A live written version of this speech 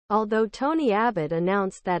although Tony Abbott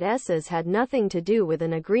announced that ESAs had nothing to do with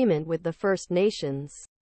an agreement with the First Nations.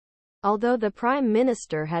 Although the Prime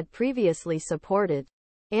Minister had previously supported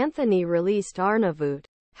Anthony released Arnavut,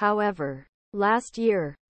 however, last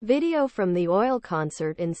year. Video from the oil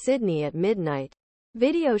concert in Sydney at midnight.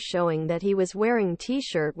 Video showing that he was wearing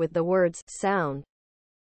T-shirt with the words, Sound,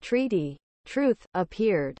 Treaty, Truth,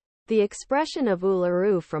 appeared. The expression of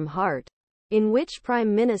Uluru from heart, in which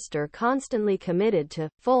Prime Minister constantly committed to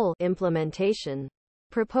full implementation,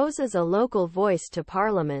 proposes a local voice to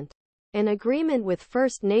Parliament, an agreement with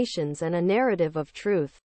First Nations and a narrative of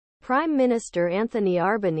truth. Prime Minister Anthony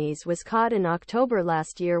Arbanese was caught in October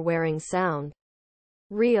last year wearing Sound,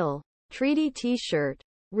 Real, Treaty T-shirt,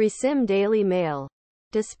 Resim Daily Mail.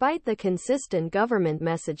 Despite the consistent government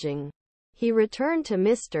messaging, he returned to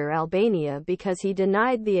Mr. Albania because he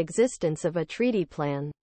denied the existence of a treaty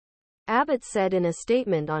plan. Abbott said in a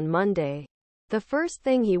statement on Monday, the first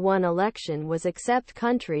thing he won election was accept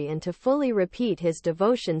country and to fully repeat his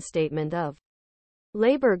devotion statement of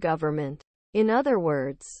Labour government. In other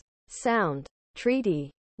words, Sound,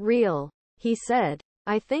 Treaty, Real, he said,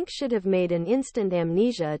 I think should have made an instant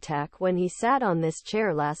amnesia attack when he sat on this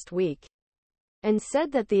chair last week, and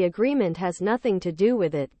said that the agreement has nothing to do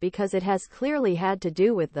with it because it has clearly had to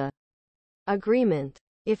do with the agreement.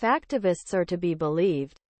 If activists are to be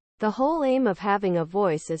believed, the whole aim of having a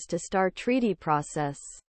voice is to start treaty process.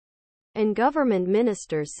 And government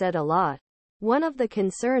ministers said a lot. One of the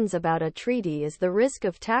concerns about a treaty is the risk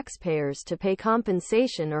of taxpayers to pay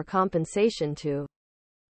compensation or compensation to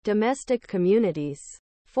domestic communities.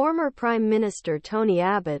 Former Prime Minister Tony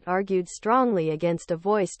Abbott argued strongly against a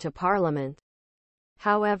voice to Parliament.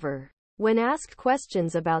 However, when asked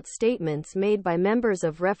questions about statements made by members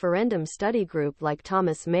of referendum study group like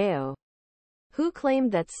Thomas Mayo, who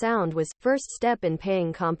claimed that sound was first step in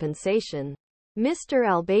paying compensation, Mr.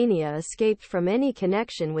 Albania escaped from any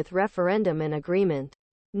connection with referendum and agreement.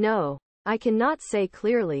 No, I cannot say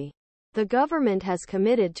clearly. The government has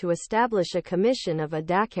committed to establish a commission of a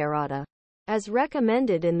dakarrata, as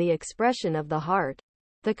recommended in the expression of the heart.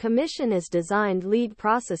 The commission is designed lead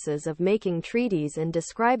processes of making treaties and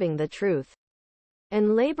describing the truth.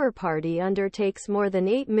 And Labour Party undertakes more than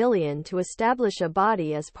 $8 million to establish a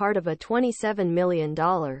body as part of a $27 million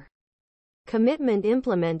commitment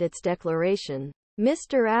implement its declaration.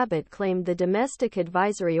 Mr. Abbott claimed the domestic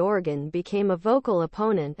advisory organ became a vocal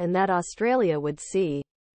opponent and that Australia would see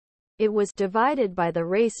it was divided by the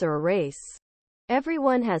race or race.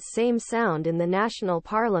 Everyone has same sound in the national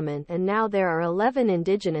parliament and now there are 11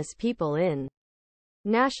 indigenous people in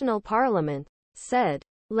national parliament, said.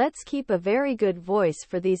 Let's keep a very good voice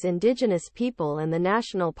for these indigenous people and the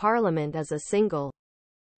national parliament as a single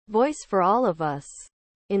voice for all of us.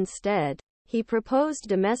 Instead, he proposed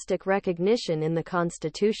domestic recognition in the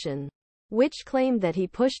constitution, which claimed that he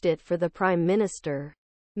pushed it for the Prime Minister.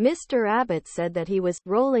 Mr. Abbott said that he was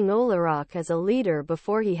rolling olarak as a leader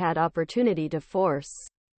before he had opportunity to force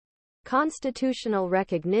constitutional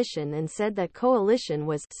recognition and said that coalition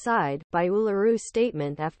was side by Uluru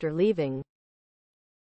statement after leaving.